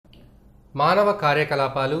మానవ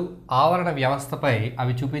కార్యకలాపాలు ఆవరణ వ్యవస్థపై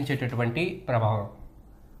అవి చూపించేటటువంటి ప్రభావం.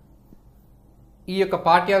 ఈ యొక్క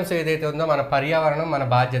పాఠ్యాంశం ఏదైతే ఉందో మన పర్యావరణం మన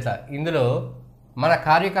బాధ్యత. ఇందులో మన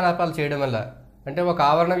కార్యకలాపాలు చేయడం వల్ల అంటే ఒక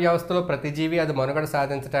ఆవరణ వ్యవస్థలో ప్రతి జీవి అది మనుగడ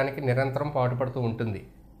సాధించడానికి నిరంతరం పాటుపడుతూ ఉంటుంది.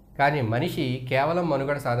 కానీ మనిషి కేవలం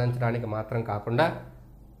మనుగడ సాధించడానికి మాత్రం కాకుండా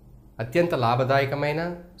అత్యంత లాభదాయకమైన,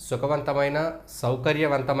 సుఖవంతమైన,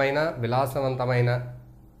 సౌకర్యవంతమైన, విలాసవంతమైన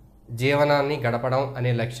జీవనాన్ని గడపడం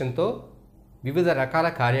అనే లక్ష్యంతో వివిధ రకాల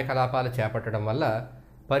కార్యకలాపాలు చేపట్టడం వల్ల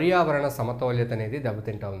పర్యావరణ సమతౌల్యత అనేది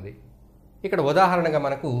దెబ్బతింటా ఉంది. ఇక్కడ ఉదాహరణగా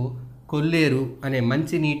మనకు కొల్లేరు అనే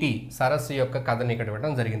మంచినీటి సరస్సు యొక్క కథని ఇక్కడ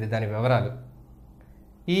ఇవ్వడం జరిగింది. దాని వివరాలు.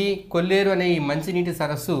 ఈ కొల్లేరు అనే ఈ మంచినీటి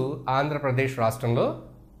సరస్సు ఆంధ్రప్రదేశ్ రాష్ట్రంలో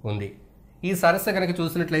ఉంది. ఈ సరస్సు కనుక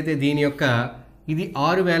చూసినట్లయితే దీని యొక్క ఇది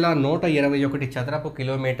 6121 చదరపు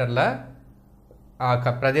కిలోమీటర్ల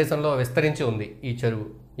ప్రదేశంలో విస్తరించి ఉంది. ఈ చెరువు,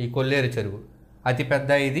 ఈ కొల్లేరు చెరువు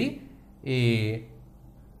అతిపెద్ద ఇది ఈ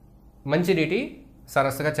మంచినీటి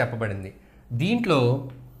సరస్సుగా చెప్పబడింది. దీంట్లో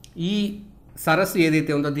ఈ సరస్సు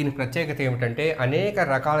ఏదైతే ఉందో దీని ప్రత్యేకత ఏమిటంటే అనేక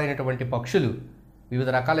రకాలైనటువంటి పక్షులు,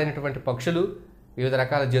 వివిధ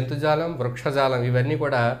రకాల జంతుజాలం, వృక్షజాలం ఇవన్నీ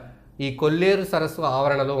కూడా ఈ కొల్లేరు సరస్సు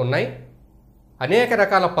ఆవరణలో ఉన్నాయి. అనేక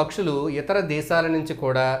రకాల పక్షులు ఇతర దేశాల నుంచి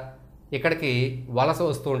కూడా ఇక్కడికి వలస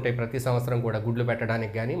వస్తూ ఉంటాయి ప్రతి సంవత్సరం కూడా గుడ్లు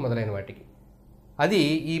పెట్టడానికి కానీ మొదలైన వాటికి. అది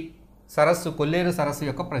ఈ సరస్సు కొల్లేరు సరస్సు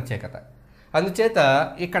యొక్క ప్రత్యేకత. అందుచేత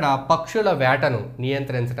ఇక్కడ పక్షుల వేటను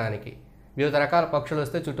నియంత్రించడానికి వివిధ రకాల పక్షులు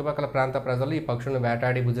వస్తే చుట్టుపక్కల ప్రాంత ప్రజలు ఈ పక్షులను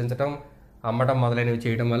వేటాడి భుజించడం, అమ్మటం మొదలైనవి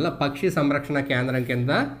చేయడం వల్ల పక్షి సంరక్షణ కేంద్రం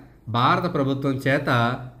కింద భారత ప్రభుత్వం చేత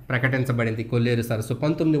ప్రకటించబడింది కొల్లేరు సరస్సు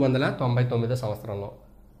 1999 సంవత్సరంలో.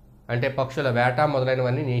 అంటే పక్షుల వేట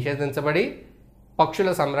మొదలైనవన్నీ నిషేధించబడి పక్షుల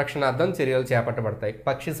సంరక్షణార్థం చర్యలు చేపట్టబడతాయి.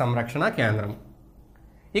 పక్షి సంరక్షణ కేంద్రం.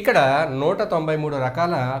 ఇక్కడ 193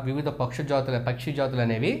 రకాల వివిధ పక్షి జాతులు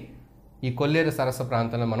అనేవి ఈ కొల్లేరు సరస్సు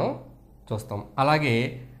ప్రాంతంలో మనం చూస్తాం. అలాగే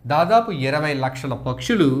దాదాపు 20 లక్షల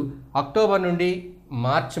పక్షులు అక్టోబర్ నుండి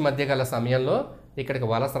మార్చి మధ్య గల సమయంలో ఇక్కడికి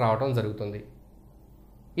వలస రావడం జరుగుతుంది.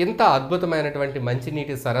 ఇంత అద్భుతమైనటువంటి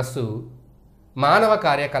మంచినీటి సరస్సు మానవ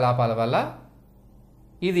కార్యకలాపాల వల్ల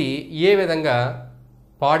ఇది ఏ విధంగా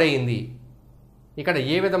పాడైంది, ఇక్కడ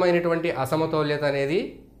ఏ విధమైనటువంటి అసమతౌల్యత అనేది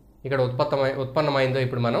ఇక్కడ ఉత్పన్నమైందో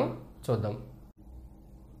ఇప్పుడు మనం చూద్దాం.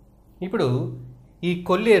 ఇప్పుడు ఈ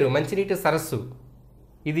కొల్లేరు మంచినీటి సరస్సు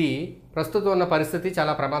ఇది ప్రస్తుతం ఉన్న పరిస్థితి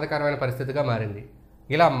చాలా ప్రమాదకరమైన పరిస్థితిగా మారింది.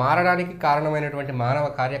 ఇలా మారడానికి కారణమైనటువంటి మానవ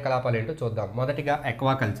కార్యకలాపాలు ఏంటో చూద్దాం. మొదటిగా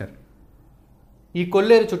ఎక్వాకల్చర్. ఈ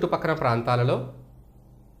కొల్లేరు చుట్టుపక్కల ప్రాంతాలలో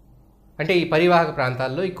అంటే ఈ పరివాహక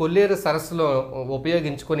ప్రాంతాల్లో ఈ కొల్లేరు సరస్సులో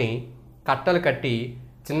ఉపయోగించుకొని కట్టలు కట్టి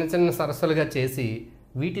చిన్న చిన్న సరస్సులుగా చేసి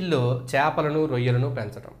వీటిల్లో చేపలను, రొయ్యలను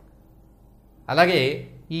పెంచడం. అలాగే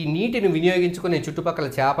ఈ నీటిని వినియోగించుకుని చుట్టుపక్కల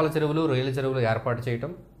చేపల చెరువులు, రొయ్యల చెరువులు ఏర్పాటు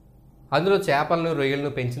చేయటం, అందులో చేపలను,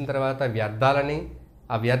 రొయ్యలను పెంచిన తర్వాత వ్యర్థాలని,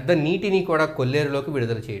 ఆ వ్యర్థ నీటిని కూడా కొల్లేరులోకి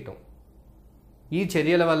విడుదల చేయటం. ఈ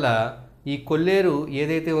చర్యల వల్ల ఈ కొల్లేరు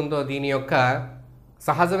ఏదైతే ఉందో దీని యొక్క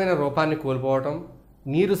సహజమైన రూపాన్ని కోల్పోవటం,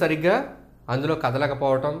 నీరు సరిగ్గా అందులో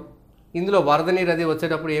కదలకపోవటం, ఇందులో వరద నీరు అది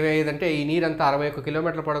వచ్చేటప్పుడు ఏమయ్యేదంటే ఈ నీరంతా 61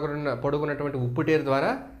 కిలోమీటర్ల పొడుగున్నటువంటి ఉప్పుటేరు ద్వారా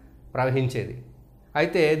ప్రవహించేది.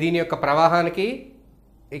 అయితే దీని యొక్క ప్రవాహానికి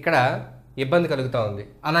ఇక్కడ ఇబ్బంది కలుగుతూ ఉంది.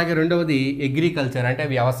 అలాగే రెండవది అగ్రికల్చర్ అంటే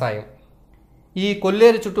వ్యవసాయం. ఈ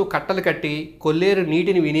కొల్లేరు చుట్టూ కట్టలు కట్టి కొల్లేరు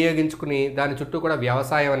నీటిని వినియోగించుకుని దాని చుట్టూ కూడా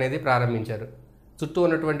వ్యవసాయం అనేది ప్రారంభించారు. చుట్టూ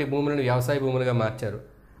ఉన్నటువంటి భూములను వ్యవసాయ భూములుగా మార్చారు.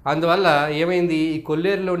 అందువల్ల ఏమైంది, ఈ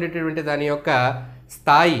కొల్లేరులో ఉండేటటువంటి దాని యొక్క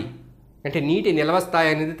స్థాయి అంటే నీటి నిల్వ స్థాయి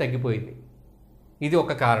అనేది తగ్గిపోయింది. ఇది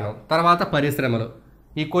ఒక కారణం. తర్వాత పరిశ్రమలు.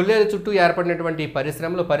 ఈ కొల్లేరు చుట్టూ ఏర్పడినటువంటి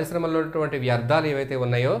పరిశ్రమల్లో ఉన్నటువంటి వ్యర్థాలు ఏవైతే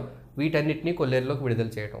ఉన్నాయో వీటన్నిటినీ కొల్లేరులోకి విడుదల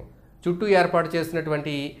చేయడం. చుట్టూ ఏర్పాటు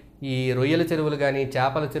చేసినటువంటి ఈ రొయ్యల చెరువులు కానీ,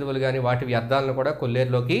 చేపల చెరువులు కానీ వాటి వ్యర్థాలను కూడా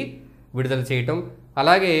కొల్లేరులోకి విడుదల చేయటం.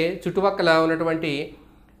 అలాగే చుట్టుపక్కల ఉన్నటువంటి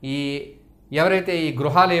ఎవరైతే ఈ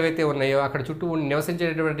గృహాలు ఏవైతే ఉన్నాయో అక్కడ చుట్టూ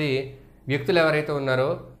నివసించేటటువంటి వ్యక్తులు ఎవరైతే ఉన్నారో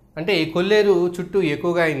అంటే ఈ కొల్లేరు చుట్టూ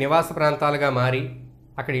ఎక్కువగా ఈ నివాస ప్రాంతాలుగా మారి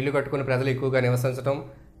అక్కడ ఇల్లు కట్టుకుని ప్రజలు ఎక్కువగా నివసించడం,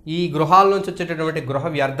 ఈ గృహాల నుంచి వచ్చేటటువంటి గృహ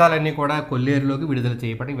వ్యర్థాలన్నీ కూడా కొల్లేరులోకి విడుదల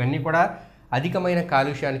చేయబడి ఇవన్నీ కూడా అధికమైన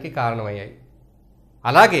కాలుష్యానికి కారణమయ్యాయి.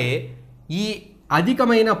 అలాగే ఈ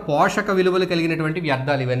అధికమైన పోషక విలువలు కలిగినటువంటి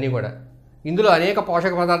వ్యర్థాలు ఇవన్నీ కూడా, ఇందులో అనేక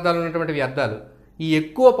పోషక పదార్థాలు ఉన్నటువంటి వ్యర్థాలు, ఈ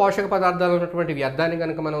ఎక్కువ పోషక పదార్థాలు ఉన్నటువంటి వ్యర్థాన్ని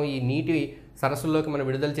కనుక మనం ఈ నీటి సరస్సుల్లోకి మనం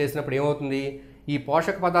విడుదల చేసినప్పుడు ఏమవుతుంది, ఈ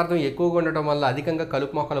పోషక పదార్థం ఎక్కువగా ఉండటం వల్ల అధికంగా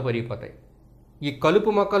కలుపు మొక్కలు పెరిగిపోతాయి. ఈ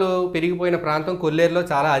కలుపు మొక్కలు పెరిగిపోయిన ప్రాంతం కొల్లేరులో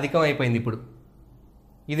చాలా అధికం అయిపోయింది. ఇప్పుడు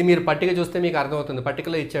ఇది మీరు పట్టిక చూస్తే మీకు అర్థమవుతుంది.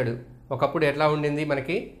 పట్టికలో ఇచ్చాడు ఒకప్పుడు ఎట్లా ఉండింది,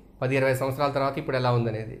 మనకి 10-20 సంవత్సరాల తర్వాత ఇప్పుడు ఎలా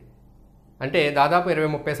ఉందనేది. అంటే దాదాపు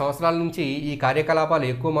 20-30 సంవత్సరాల నుంచి ఈ కార్యకలాపాలు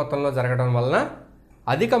ఎక్కువ మొత్తంలో జరగడం వలన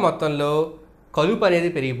అధిక మొత్తంలో కలుపు అనేది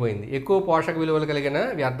పెరిగిపోయింది. ఎక్కువ పోషక విలువలు కలిగిన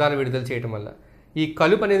వ్యర్థాలు విడుదల చేయడం వల్ల ఈ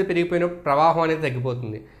కలుపు అనేది పెరిగిపోయిన ప్రవాహం అనేది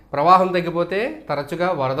తగ్గిపోతుంది. ప్రవాహం తగ్గిపోతే తరచుగా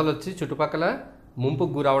వరదలు వచ్చి చుట్టుపక్కల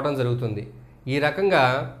ముంపుకు గురవడం జరుగుతుంది. ఈ రకంగా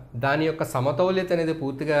దాని యొక్క సమతౌల్యత అనేది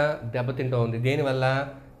పూర్తిగా దెబ్బతింటూ ఉంది. దేనివల్ల?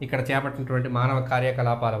 ఇక్కడ చేపట్టినటువంటి మానవ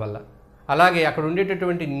కార్యకలాపాల వల్ల. అలాగే అక్కడ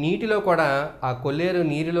ఉండేటటువంటి నీటిలో కూడా, ఆ కొల్లేరు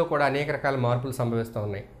నీరులో కూడా అనేక రకాల మార్పులు సంభవిస్తూ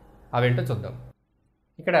ఉన్నాయి. అవేంటో చూద్దాం.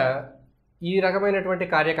 ఇక్కడ ఈ రకమైనటువంటి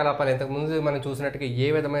కార్యకలాపాలు ఇంతకుముందు మనం చూసినట్టుగా ఏ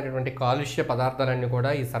విధమైనటువంటి కాలుష్య పదార్థాలన్నీ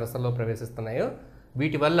కూడా ఈ సరస్సుల్లో ప్రవేశిస్తున్నాయో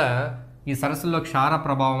వీటి వల్ల ఈ సరస్సుల్లో క్షార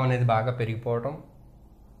ప్రభావం అనేది బాగా పెరిగిపోవటం,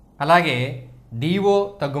 అలాగే డిఓ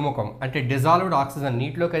తగ్గుముఖం అంటే డిజాల్వ్డ్ ఆక్సిజన్,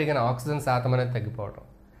 నీటిలో కరిగిన ఆక్సిజన్ శాతం అనేది తగ్గిపోవటం.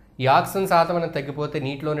 ఈ ఆక్సిజన్ శాతం అనేది తగ్గిపోతే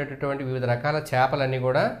నీటిలో ఉన్నటువంటి వివిధ రకాల చేపలన్నీ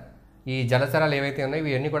కూడా, ఈ జలచరాలు ఏవైతే ఉన్నాయో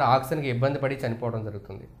ఇవన్నీ కూడా ఆక్సిజన్కి ఇబ్బంది పడి చనిపోవడం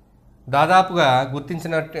జరుగుతుంది. దాదాపుగా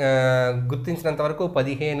గుర్తించినంత వరకు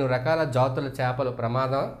 15 రకాల జాతుల చేపలు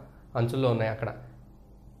ప్రమాదం అంచుల్లో ఉన్నాయి అక్కడ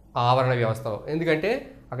ఆవరణ వ్యవస్థలో. ఎందుకంటే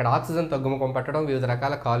అక్కడ ఆక్సిజన్ తగ్గుముఖం పట్టడం, వివిధ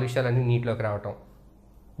రకాల కాలుష్యాలన్నీ నీటిలోకి రావటం.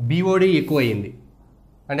 బీఓడి ఎక్కువయింది.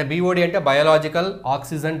 అంటే బీఓడి అంటే బయోలాజికల్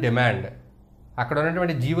ఆక్సిజన్ డిమాండ్. అక్కడ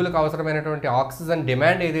ఉన్నటువంటి జీవులకు అవసరమైనటువంటి ఆక్సిజన్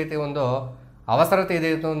డిమాండ్ ఏదైతే ఉందో, అవసరత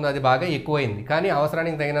ఏదైతే ఉందో అది బాగా ఎక్కువైంది. కానీ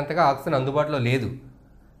అవసరానికి తగినంతగా ఆక్సిజన్ అందుబాటులో లేదు.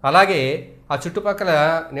 అలాగే ఆ చుట్టుపక్కల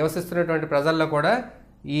నివసిస్తున్నటువంటి ప్రజల్లో కూడా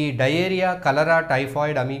ఈ డయేరియా, కలరా,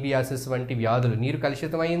 టైఫాయిడ్, అమీబియాసిస్ వంటి వ్యాధులు, నీరు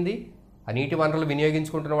కలుషితమైంది. ఆ నీటి వనరులు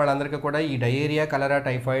వినియోగించుకుంటున్న వాళ్ళందరికీ కూడా ఈ డయేరియా, కలరా,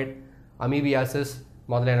 టైఫాయిడ్, అమీబియాసిస్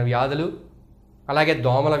మొదలైన వ్యాధులు, అలాగే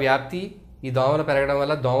దోమల వ్యాప్తి, ఈ దోమలు పెరగడం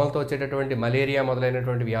వల్ల దోమలతో వచ్చేటటువంటి మలేరియా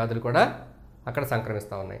మొదలైనటువంటి వ్యాధులు కూడా అక్కడ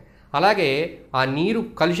సంక్రమిస్తూ ఉన్నాయి. అలాగే ఆ నీరు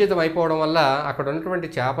కలుషితం అయిపోవడం వల్ల అక్కడ ఉన్నటువంటి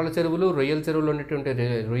చేపల చెరువులు, రొయ్యల చెరువులు ఉన్నటువంటి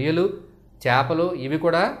రొయ్యలు, చేపలు ఇవి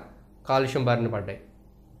కూడా కాలుష్యం బారిన పడ్డాయి.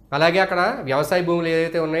 అలాగే అక్కడ వ్యవసాయ భూములు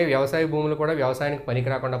ఏదైతే ఉన్నాయో వ్యవసాయ భూములు కూడా వ్యవసాయానికి పనికి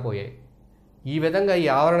రాకుండా పోయాయి. ఈ విధంగా ఈ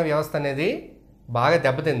ఆవరణ వ్యవస్థ అనేది బాగా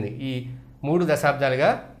దెబ్బతింది. ఈ 3 దశాబ్దాలుగా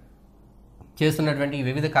చేస్తున్నటువంటి ఈ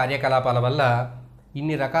వివిధ కార్యకలాపాల వల్ల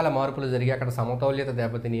ఇన్ని రకాల మార్పులు జరిగి అక్కడ సమతౌల్యత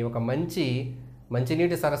దెబ్బతిని ఒక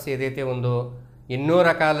మంచినీటి సరస్సు ఏదైతే ఉందో, ఎన్నో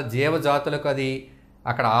రకాల జీవజాతులకు అది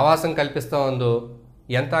అక్కడ ఆవాసం కల్పిస్తూ ఉందో,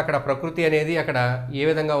 ఎంత అక్కడ ప్రకృతి అనేది అక్కడ ఏ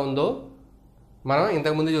విధంగా ఉందో మనం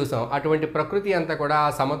ఇంతకుముందు చూసాం. అటువంటి ప్రకృతి అంతా కూడా, ఆ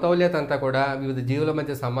సమతౌల్యత అంతా కూడా, వివిధ జీవుల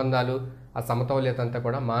మధ్య సంబంధాలు, ఆ సమతౌల్యత అంతా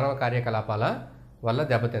కూడా మానవ కార్యకలాపాల వల్ల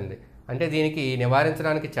దెబ్బతింది. అంటే దీనికి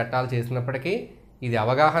నివారించడానికి చట్టాలు చేసినప్పటికీ ఇది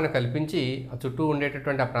అవగాహన కల్పించి, ఆ చుట్టూ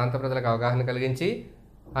ఉండేటటువంటి ఆ ప్రాంత ప్రజలకు అవగాహన కలిగించి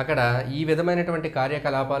అక్కడ ఈ విధమైనటువంటి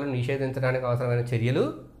కార్యకలాపాలు నిషేధించడానికి అవసరమైన చర్యలు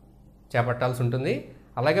చేపట్టాల్సి ఉంటుంది.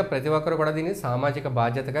 అలాగే ప్రతి ఒక్కరు కూడా దీన్ని సామాజిక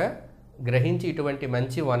బాధ్యతగా గ్రహించి ఇటువంటి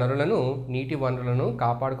మంచి వనరులను, నీటి వనరులను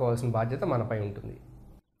కాపాడుకోవాల్సిన బాధ్యత మనపై ఉంటుంది.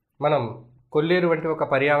 మనం కొల్లేరు వంటి ఒక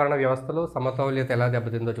పర్యావరణ వ్యవస్థలో సమతౌల్యత ఎలా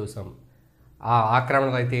దెబ్బతిందో చూసాం. ఆ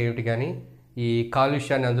ఆక్రమణలు అయితే ఏమిటి కానీ, ఈ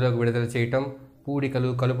కాలుష్యాన్ని అందులోకి విడుదల చేయటం,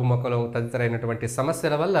 పూడికలు, కలుపు మొక్కలు తదితరైనటువంటి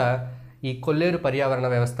సమస్యల వల్ల ఈ కొల్లేరు పర్యావరణ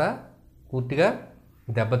వ్యవస్థ పూర్తిగా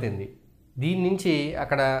దెబ్బతింది. దీని నుంచి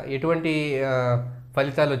అక్కడ ఎటువంటి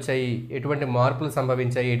ఫలితాలు వచ్చాయి, ఎటువంటి మార్పులు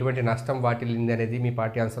సంభవించాయి, ఎటువంటి నష్టం వాటిల్లింది అనేది మీ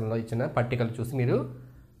పాఠ్యాంశంలో ఇచ్చిన పట్టికలు చూసి మీరు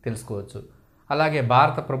తెలుసుకోవచ్చు. అలాగే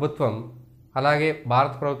భారత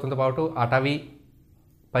ప్రభుత్వంతో పాటు అటవీ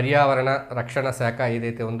పర్యావరణ రక్షణ శాఖ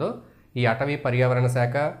ఏదైతే ఉందో, ఈ అటవీ పర్యావరణ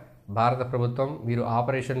శాఖ, భారత ప్రభుత్వం వీరు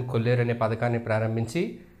ఆపరేషన్ కొల్లేరు అనే పథకాన్ని ప్రారంభించి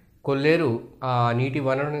కొల్లేరు ఆ నీటి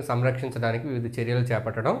వనరుని సంరక్షించడానికి వివిధ చర్యలు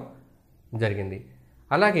చేపట్టడం జరిగింది.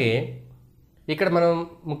 అలాగే ఇక్కడ మనం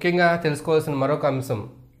ముఖ్యంగా తెలుసుకోవాల్సిన మరొక అంశం,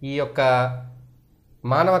 ఈ యొక్క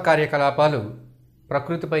మానవ కార్యకలాపాలు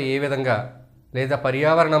ప్రకృతిపై ఏ విధంగా లేదా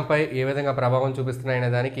పర్యావరణంపై ఏ విధంగా ప్రభావం చూపిస్తున్నాయనే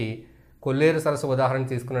దానికి కొల్లేరు సరస్సు ఉదాహరణ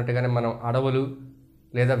తీసుకున్నట్టుగానే మనం అడవులు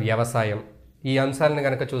లేదా వ్యవసాయం ఈ అంశాలను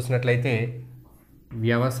కనుక చూసినట్లయితే,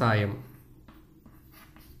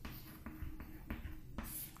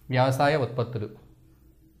 వ్యవసాయ ఉత్పత్తులు,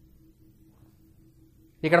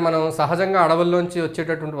 ఇక్కడ మనం సహజంగా అడవుల్లోంచి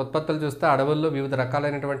వచ్చేటటువంటి ఉత్పత్తులు చూస్తే అడవుల్లో వివిధ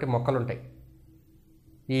రకాలైనటువంటి మొక్కలు ఉంటాయి.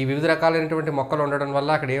 ఈ వివిధ రకాలైనటువంటి మొక్కలు ఉండడం వల్ల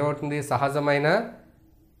అక్కడ ఏమవుతుంది, సహజమైన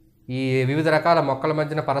ఈ వివిధ రకాల మొక్కల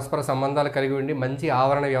మధ్యన పరస్పర సంబంధాలు కలిగి ఉండి మంచి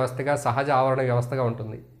ఆవరణ వ్యవస్థగా, సహజ ఆవరణ వ్యవస్థగా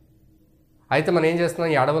ఉంటుంది. అయితే మనం ఏం చేస్తున్నాం,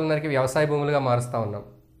 ఈ అడవుల నరికి వ్యవసాయ భూములుగా మారుస్తూ ఉన్నాం.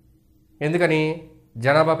 ఎందుకని?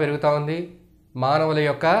 జనాభా పెరుగుతూ ఉంది, మానవుల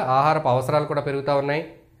యొక్క ఆహారపు అవసరాలు కూడా పెరుగుతూ ఉన్నాయి.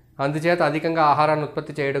 అందుచేత అధికంగా ఆహారాన్ని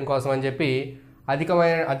ఉత్పత్తి చేయడం కోసం అని చెప్పి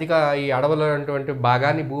అధిక ఈ అడవులో ఉన్నటువంటి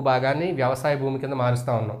భూభాగాన్ని వ్యవసాయ భూమి కింద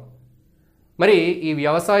మారుస్తూ ఉన్నాం. మరి ఈ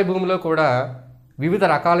వ్యవసాయ భూమిలో కూడా వివిధ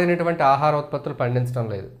రకాలైనటువంటి ఆహార ఉత్పత్తులు పండించడం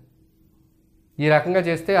లేదు. ఈ రకంగా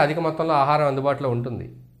చేస్తే అధిక మొత్తంలో ఆహారం అందుబాటులో ఉంటుంది.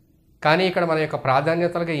 కానీ ఇక్కడ మన యొక్క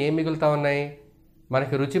ప్రాధాన్యతలుగా ఏం మిగులుతూ ఉన్నాయి,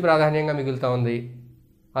 మనకి రుచి ప్రాధాన్యంగా మిగులుతూ ఉంది.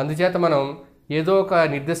 అందుచేత మనం ఏదో ఒక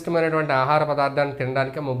నిర్దిష్టమైనటువంటి ఆహార పదార్థాన్ని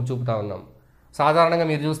తినడానికే మొగ్గు చూపుతూ ఉన్నాం. సాధారణంగా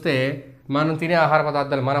మీరు చూస్తే మనం తినే ఆహార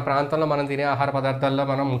పదార్థాలు, మన ప్రాంతంలో మనం తినే ఆహార పదార్థాల్లో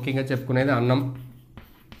మనం ముఖ్యంగా చెప్పుకునేది అన్నం.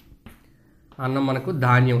 అన్నం మనకు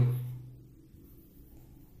ధాన్యం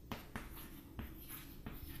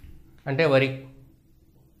అంటే వరి.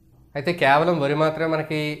 అయితే కేవలం వరి మాత్రమే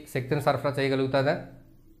మనకి శక్తిని సరఫరా చేయగలుగుతుందా?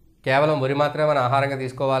 కేవలం వరి మాత్రమే మనం ఆహారంగా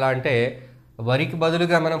తీసుకోవాలా అంటే వరికి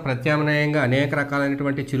బదులుగా మనం ప్రత్యామ్నాయంగా అనేక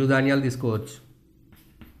రకాలైనటువంటి చిరుధాన్యాలు తీసుకోవచ్చు.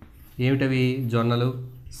 ఏమిటవి? జొన్నలు,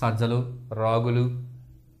 సజ్జలు, రాగులు,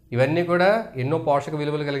 ఇవన్నీ కూడా ఎన్నో పోషక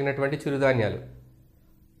విలువలు కలిగినటువంటి చిరుధాన్యాలు.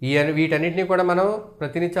 వీటన్నిటిని కూడా మనం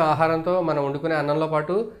ప్రతినిత్య ఆహారంతో మనం వండుకునే అన్నంలో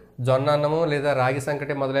పాటు జొన్న అన్నము లేదా రాగి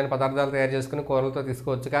సంకటి మొదలైన పదార్థాలు తయారు చేసుకుని కూరలతో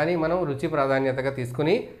తీసుకోవచ్చు. కానీ మనం రుచి ప్రాధాన్యతగా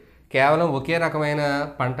తీసుకుని కేవలం ఒకే రకమైన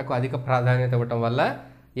పంటకు అధిక ప్రాధాన్యత ఇవ్వటం వల్ల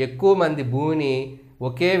ఎక్కువ మంది భూమిని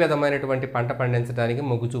ఒకే విధమైనటువంటి పంట పండించడానికి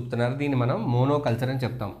మొగ్గు చూపుతున్నారు. దీన్ని మనం మోనోకల్చర్ అని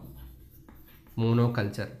చెప్తాం.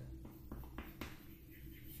 మోనోకల్చర్.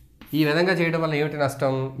 ఈ విధంగా చేయడం వల్ల ఏమిటి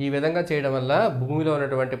నష్టం? ఈ విధంగా చేయడం వల్ల భూమిలో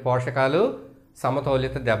ఉన్నటువంటి పోషకాలు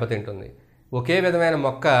సమతౌల్యత దెబ్బతింటుంది. ఒకే విధమైన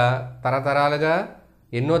మొక్క తరతరాలుగా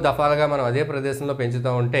ఎన్నో దఫాలుగా మనం అదే ప్రదేశంలో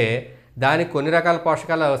పెంచుతూ ఉంటే దానికి కొన్ని రకాల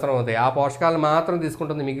పోషకాలు అవసరం అవుతాయి. ఆ పోషకాలు మాత్రం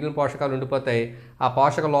తీసుకుంటుంది, మిగిలిన పోషకాలు ఉండిపోతాయి. ఆ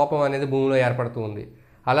పోషక లోపం అనేది భూమిలో ఏర్పడుతూ ఉంది.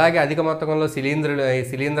 అలాగే అధిక మొత్తంలో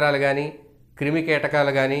శిలీంధ్రాలు కానీ, క్రిమి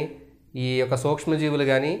కీటకాలు కానీ, ఈ యొక్క సూక్ష్మజీవులు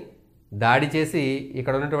కానీ దాడి చేసి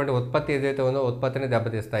ఇక్కడ ఉన్నటువంటి ఉత్పత్తి ఏదైతే ఉందో ఉత్పత్తిని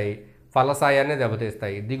దెబ్బతీస్తాయి, ఫలసాయాన్ని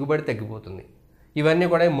దెబ్బతీస్తాయి, దిగుబడి తగ్గిపోతుంది. ఇవన్నీ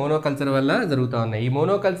కూడా మోనోకల్చర్ వల్ల జరుగుతూ ఉన్నాయి. ఈ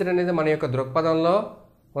మోనోకల్చర్ అనేది మన యొక్క దృక్పథంలో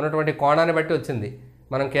ఉన్నటువంటి కోణాన్ని బట్టి వచ్చింది.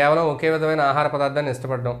 మనం కేవలం ఒకే విధమైన ఆహార పదార్థాన్ని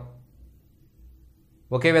ఇష్టపడడం,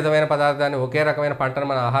 ఒకే విధమైన పదార్థాన్ని, ఒకే రకమైన పంటను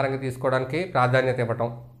మన ఆహారంగా తీసుకోవడానికి ప్రాధాన్యత ఇవ్వటం,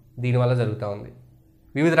 దీనివల్ల జరుగుతూ ఉంది.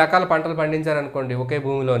 వివిధ రకాల పంటలు పండించారనుకోండి ఒకే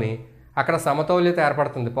భూమిలోని, అక్కడ సమతౌల్యత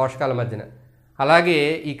ఏర్పడుతుంది పోషకాల మధ్యన. అలాగే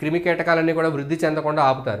ఈ క్రిమి కీటకాలన్నీ కూడా వృద్ధి చెందకుండా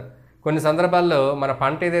ఆపుతారు. కొన్ని సందర్భాల్లో మన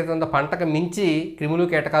పంట ఏదైతే ఉందో పంటకు మించి క్రిములు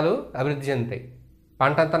కీటకాలు అభివృద్ధి చెందుతాయి,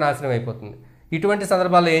 పంట అంతా నాశనం అయిపోతుంది. ఇటువంటి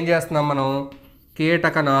సందర్భాల్లో ఏం చేస్తున్నాం మనం?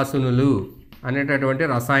 కీటకనాశనులు అనేటటువంటి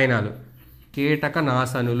రసాయనాలు,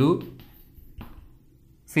 కీటకనాశనులు,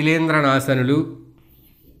 శిలీంద్రనాశనులు,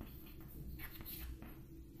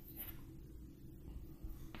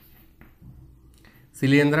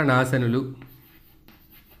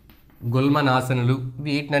 గుల్మనాశనులు,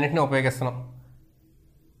 వీటినన్నింటినీ ఉపయోగిస్తున్నాం.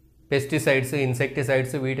 పెస్టిసైడ్స్,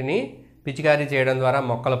 ఇన్సెక్టిసైడ్స్, వీటిని పిచికారీ చేయడం ద్వారా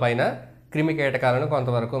మొక్కలపైన క్రిమి కీటకాలను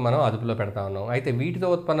కొంతవరకు మనం అదుపులో పెడతా ఉన్నాం. అయితే వీటితో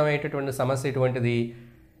ఉత్పన్నమయ్యేటటువంటి సమస్య ఎటువంటిది?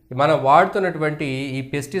 మనం వాడుతున్నటువంటి ఈ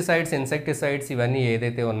పెస్టిసైడ్స్, ఇన్సెక్టిసైడ్స్ ఇవన్నీ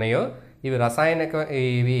ఏదైతే ఉన్నాయో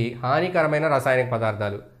ఇవి హానికరమైన రాసాయనిక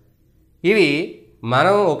పదార్థాలు. ఇవి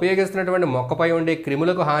మనం ఉపయోగిస్తున్నటువంటి మొక్కపై ఉండే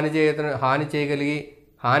క్రిములకు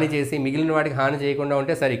హాని చేసి మిగిలిన వాటికి హాని చేయకుండా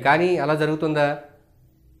ఉంటే సరి. కానీ అలా జరుగుతుందా?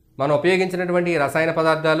 మనం ఉపయోగించినటువంటి రసాయన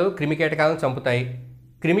పదార్థాలు క్రిమి కీటకాలను చంపుతాయి,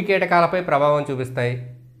 క్రిమి కీటకాలపై ప్రభావం చూపిస్తాయి.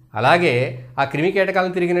 అలాగే ఆ క్రిమి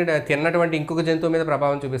కీటకాలను తిన్నటువంటి ఇంకొక జంతువు మీద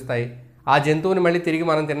ప్రభావం చూపిస్తాయి. ఆ జంతువుని మళ్ళీ తిరిగి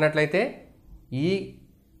మనం తిన్నట్లయితే ఈ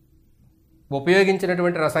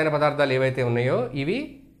ఉపయోగించినటువంటి రసాయన పదార్థాలు ఏవైతే ఉన్నాయో ఇవి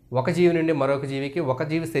ఒక జీవి నుండి మరొక జీవికి, ఒక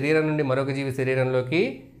జీవి శరీరం నుండి మరొక జీవి శరీరంలోకి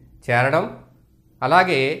చేరడం,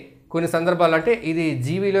 అలాగే కొన్ని సందర్భాలు అంటే ఇది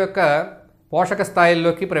జీవిల యొక్క పోషక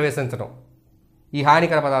స్థాయిల్లోకి ప్రవేశించడం ఈ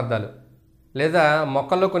హానికర పదార్థాలు, లేదా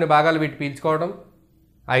మొక్కల్లో కొన్ని భాగాలు వీటి పీల్చుకోవడం,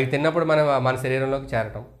 అవి తిన్నప్పుడు మన శరీరంలోకి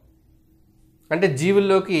చేరటం. అంటే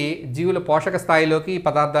జీవుల పోషక స్థాయిలోకి ఈ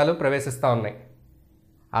పదార్థాలు ప్రవేశిస్తూ ఉన్నాయి.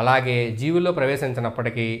 అలాగే జీవుల్లో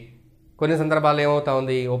ప్రవేశించినప్పటికీ కొన్ని సందర్భాల్లో ఏమవుతా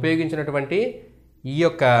ఉంది? ఉపయోగించినటువంటి ఈ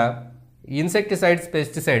యొక్క ఇన్సెక్టిసైడ్స్,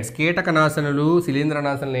 పెస్టిసైడ్స్, కీటకనాశనులు,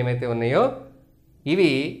 శిలీంద్రనాశనులు ఏమైతే ఉన్నాయో ఇవి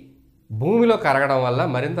భూమిలో కరగడం వల్ల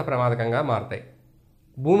మరింత ప్రమాదకంగా మారుతాయి.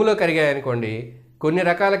 భూమిలో కరిగాయనుకోండి కొన్ని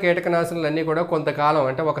రకాల కీటకనాశనులు అన్నీ కూడా కొంతకాలం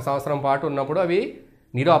అంటే 1 సంవత్సరం పాటు ఉన్నప్పుడు అవి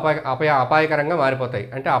అపాయకరంగా మారిపోతాయి.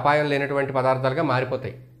 అంటే అపాయం లేనటువంటి పదార్థాలుగా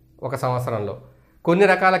మారిపోతాయి 1 సంవత్సరంలో. కొన్ని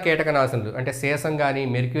రకాల కీటకనాశనులు అంటే సీసం కానీ,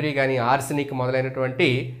 మెర్క్యూరీ కానీ, ఆర్సెనిక్ మొదలైనటువంటి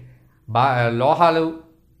లోహాలు,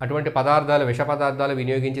 అటువంటి పదార్థాలు, విష పదార్థాలు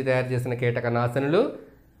వినియోగించి తయారు చేసిన కీటకనాశనులు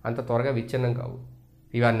అంత త్వరగా విచ్ఛిన్నం కావు.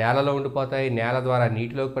 ఇవి ఆ నేలలో ఉండిపోతాయి, నేల ద్వారా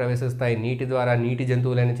నీటిలోకి ప్రవేశిస్తాయి, నీటి ద్వారా నీటి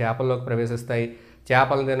జంతువులైన చేపల్లోకి ప్రవేశిస్తాయి,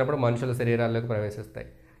 చేపలను తిన్నప్పుడు మనుషుల శరీరాల్లోకి ప్రవేశిస్తాయి,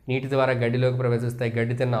 నీటి ద్వారా గడ్డిలోకి ప్రవేశిస్తాయి,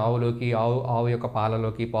 గడ్డి తిన్న ఆవులోకి, ఆవు యొక్క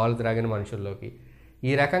పాలలోకి, పాలు త్రాగిన మనుషుల్లోకి.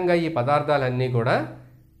 ఈ రకంగా ఈ పదార్థాలన్నీ కూడా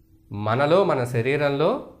మనలో, మన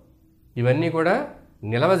శరీరంలో ఇవన్నీ కూడా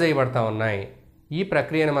నిల్వ చేయబడతా ఉన్నాయి. ఈ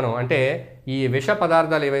ప్రక్రియను మనం అంటే ఈ విష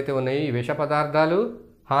పదార్థాలు ఏవైతే ఉన్నాయో ఈ విష పదార్థాలు,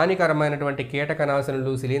 హానికరమైనటువంటి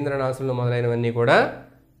కీటకనాశనులు, శిలీంద్రనాశనులు మొదలైనవన్నీ కూడా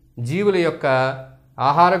జీవుల యొక్క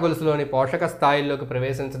ఆహార గొలుసులోని పోషక స్థాయిల్లోకి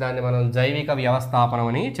ప్రవేశించడాన్ని మనం జైవిక వ్యవస్థాపనం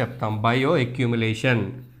అని చెప్తాం, బయో అక్యూములేషన్.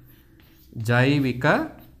 జైవిక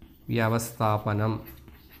వ్యవస్థాపనం.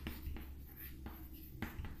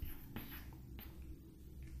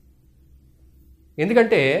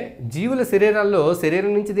 ఎందుకంటే జీవుల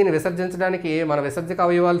శరీరం నుంచి దీన్ని విసర్జించడానికి మన విసర్జక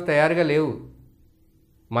అవయవాలు తయారుగా లేవు.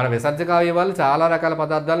 మన విసర్జక అవయవాలు చాలా రకాల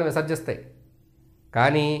పదార్థాలను విసర్జిస్తాయి.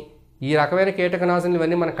 కానీ ఈ రకమైన కీటకనాశులు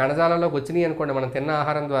ఇవన్నీ మన కణజాలంలోకి వచ్చినాయి అనుకోండి, మనం తిన్న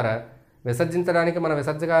ఆహారం ద్వారా విసర్జించడానికి మన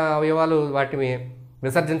విసర్జక అవయవాలు వాటిని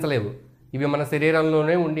విసర్జించలేవు. ఇవి మన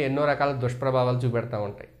శరీరంలోనే ఉండి ఎన్నో రకాల దుష్ప్రభావాలు చూపెడతా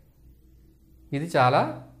ఉంటాయి. ఇది చాలా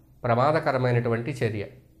ప్రమాదకరమైనటువంటి చర్య.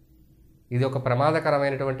 ఇది ఒక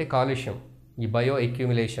ప్రమాదకరమైనటువంటి కాలుష్యం, ఈ బయో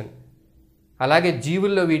అక్యూములేషన్. అలాగే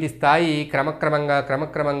జీవుల్లో వీటి స్థాయి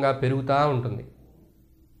క్రమక్రమంగా పెరుగుతూ ఉంటుంది.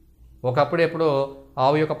 ఒకప్పుడు ఎప్పుడో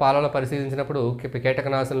ఆవు యొక్క పాలలో పరిశీలించినప్పుడు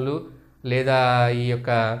కీటకనాశనులు లేదా ఈ యొక్క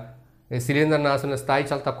శిలీంద్ర నాశనుల స్థాయి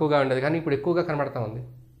చాలా తక్కువగా ఉండేది, కానీ ఇప్పుడు ఎక్కువగా కనబడతా ఉంది.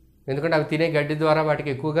 ఎందుకంటే అవి తినే గడ్డి ద్వారా వాటికి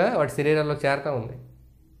ఎక్కువగా వాటి శరీరంలో చేరుతూ ఉంది.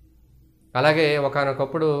 అలాగే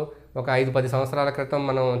ఒకనొకప్పుడు ఒక 5-10 సంవత్సరాల క్రితం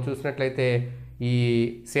మనం చూసినట్లయితే ఈ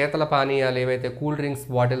శీతల పానీయాలు ఏవైతే కూల్ డ్రింక్స్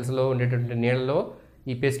బాటిల్స్లో ఉండేటువంటి నీళ్ళలో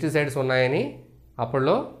ఈ పెస్టిసైడ్స్ ఉన్నాయని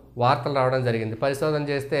అప్పుడులో వార్తలు రావడం జరిగింది. పరిశోధన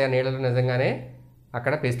చేస్తే ఆ నీళ్ళలో నిజంగానే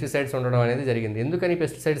అక్కడ పెస్టిసైడ్స్ ఉండడం అనేది జరిగింది. ఎందుకని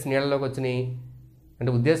పెస్టిసైడ్స్ నీళ్ళలోకి వచ్చినాయి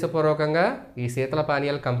అంటే ఉద్దేశపూర్వకంగా ఈ శీతల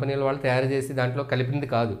పానీయాల కంపెనీల వాళ్ళు తయారు చేసి దాంట్లో కలిపింది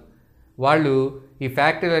కాదు. వాళ్ళు ఈ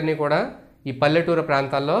ఫ్యాక్టరీలన్నీ కూడా ఈ పల్లెటూరు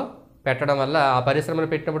ప్రాంతాల్లో పెట్టడం వల్ల ఆ పరిశ్రమలు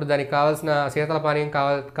పెట్టినప్పుడు దానికి కావాల్సిన శీతల పానీయం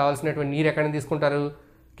కావాల్సినటువంటి నీరు ఎక్కడి నుంచి తీసుకుంటారు?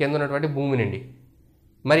 కింద ఉన్నటువంటి భూమి నుండి.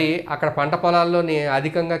 మరి అక్కడ పంట పొలాల్లో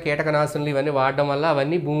అధికంగా కీటకనాశులు ఇవన్నీ వాడడం వల్ల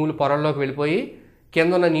అవన్నీ భూములు పొరల్లోకి వెళ్ళిపోయి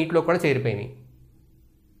కింద ఉన్న నీటిలో కూడా చేరిపోయినాయి.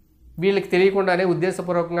 వీళ్ళకి తెలియకుండానే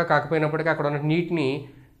ఉద్దేశపూర్వకంగా కాకపోయినప్పటికీ అక్కడ ఉన్న నీటిని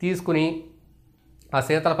తీసుకుని ఆ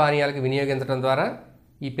శీతల పానీయాలకు వినియోగించడం ద్వారా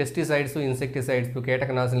ఈ పెస్టిసైడ్స్, ఇన్సెక్టిసైడ్స్,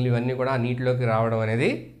 కీటకనాశులు ఇవన్నీ కూడా ఆ నీటిలోకి రావడం అనేది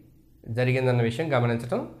జరిగిందన్న విషయం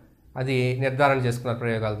గమనించడం, అది నిర్ధారణ చేసుకున్నారు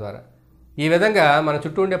ప్రయోగాల ద్వారా. ఈ విధంగా మన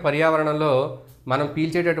చుట్టూ ఉండే పర్యావరణంలో మనం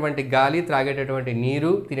పీల్చేటటువంటి గాలి, త్రాగేటటువంటి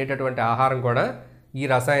నీరు, తినేటటువంటి ఆహారం కూడా ఈ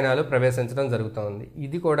రసాయనాలు ప్రవేశించడం జరుగుతూ ఉంది.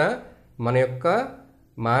 ఇది కూడా మన యొక్క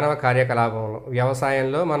మానవ కార్యకలాపంలో,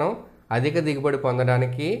 వ్యవసాయంలో మనం అధిక దిగుబడి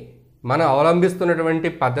పొందడానికి మనం అవలంబిస్తున్నటువంటి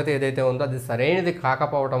పద్ధతి ఏదైతే ఉందో అది సరైనది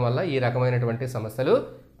కాకపోవటం వల్ల ఈ రకమైనటువంటి సమస్యలు,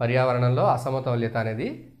 పర్యావరణంలో అసమతౌల్యత అనేది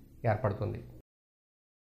ఏర్పడుతుంది.